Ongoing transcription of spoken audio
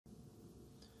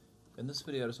In this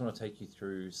video I just want to take you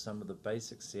through some of the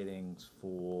basic settings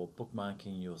for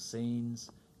bookmarking your scenes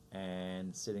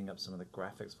and setting up some of the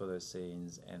graphics for those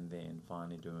scenes, and then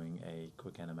finally doing a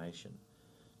quick animation.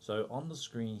 So on the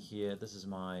screen here, this is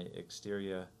my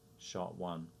exterior shot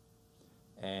 1,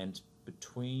 and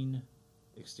between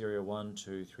exterior 1,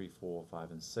 2, 3, 4,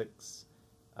 5 and 6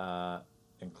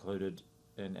 included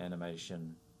in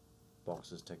animation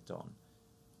boxes ticked on.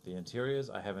 The interiors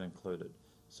I haven't included.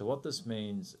 So what this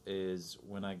means is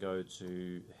when I go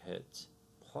to hit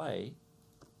play,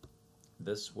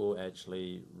 this will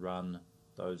actually run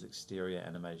those exterior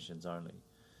animations only.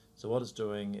 So what it's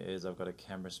doing is I've got a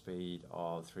camera speed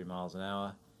of 3 miles an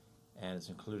hour, and it's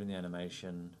including the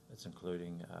animation, it's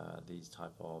including these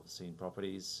type of scene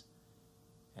properties,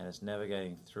 and it's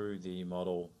navigating through the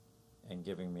model and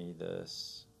giving me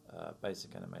this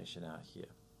basic animation out here.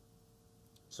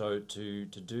 So to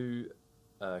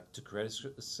create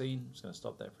a scene, I'm just going to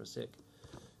stop that for a sec.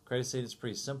 Create a scene is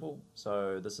pretty simple.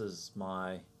 So this is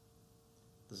my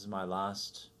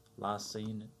last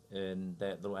scene in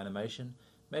that little animation.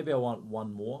 Maybe I want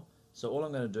one more. So all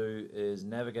I'm going to do is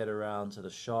navigate around to the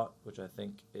shot, which I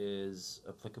think is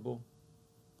applicable,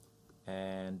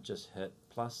 and just hit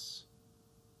plus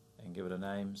and give it a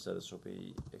name. So this will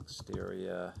be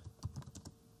exterior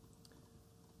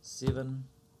 7.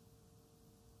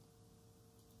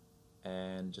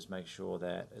 And just make sure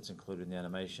that it's included in the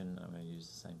animation. I'm going to use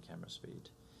the same camera speed.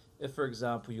 If, for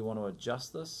example, you want to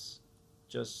adjust this,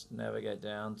 just navigate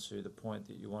down to the point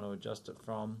that you want to adjust it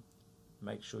from.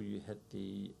 Make sure you hit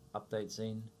the update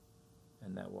scene,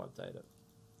 and that will update it.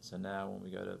 So now when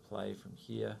we go to play from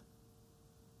here,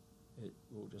 it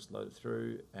will just load it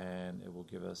through, and it will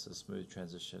give us a smooth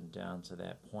transition down to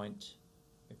that point,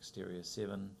 exterior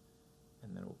 7,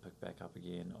 and then we'll pick back up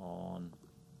again on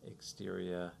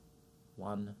exterior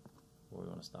 1, where we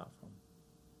want to start from.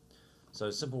 So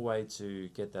a simple way to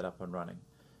get that up and running.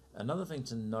 Another thing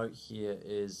to note here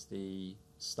is the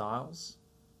styles.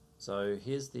 So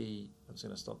here's the, I'm just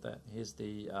going to stop that. Here's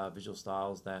the visual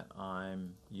styles that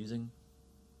I'm using.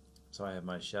 So I have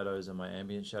my shadows and my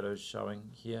ambient shadows showing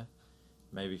here.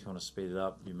 Maybe if you want to speed it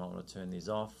up, you might want to turn these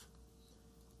off.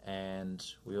 And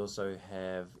we also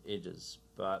have edges,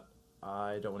 but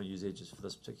I don't want to use edges for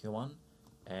this particular one,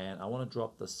 and I want to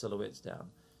drop the silhouettes down.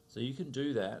 So you can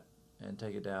do that and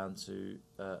take it down to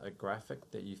a graphic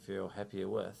that you feel happier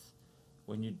with.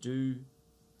 When you do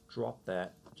drop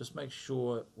that, just make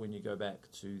sure when you go back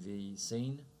to the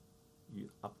scene, you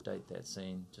update that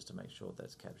scene just to make sure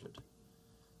that's captured.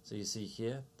 So you see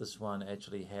here, this one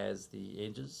actually has the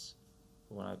edges.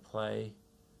 When I play,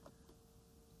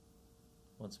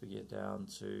 once we get down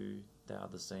to the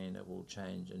other scene, it will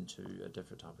change into a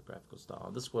different type of graphical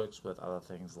style. This works with other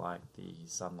things like the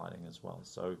sunlighting as well.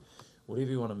 So whatever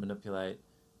you want to manipulate,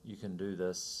 you can do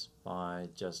this by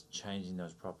just changing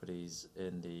those properties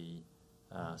in the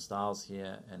styles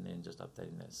here, and then just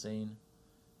updating that scene.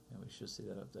 And we should see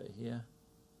that update here.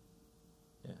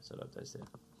 Yeah, so it updates there.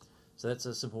 So that's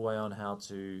a simple way on how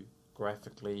to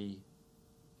graphically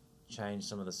change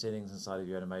some of the settings inside of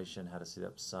your animation, how to set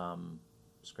up some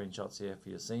screenshots here for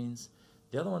your scenes.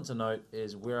 The other one to note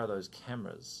is, where are those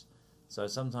cameras? So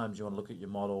sometimes you want to look at your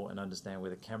model and understand where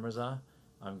the cameras are.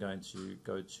 I'm going to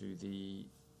go to the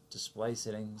display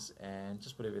settings and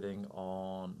just put everything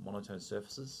on monotone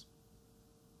surfaces,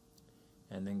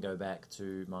 and then go back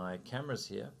to my cameras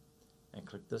here and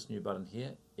click this new button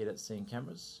here, edit scene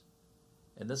cameras,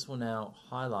 and this will now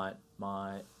highlight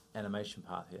my animation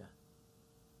path here.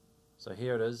 So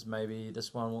here it is. Maybe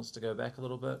this one wants to go back a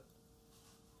little bit.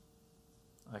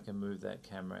 I can move that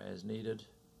camera as needed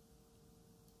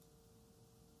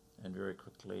and very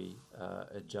quickly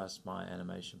adjust my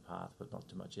animation path with not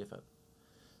too much effort.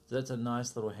 So that's a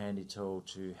nice little handy tool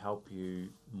to help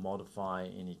you modify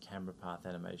any camera path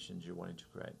animations you're wanting to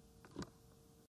create.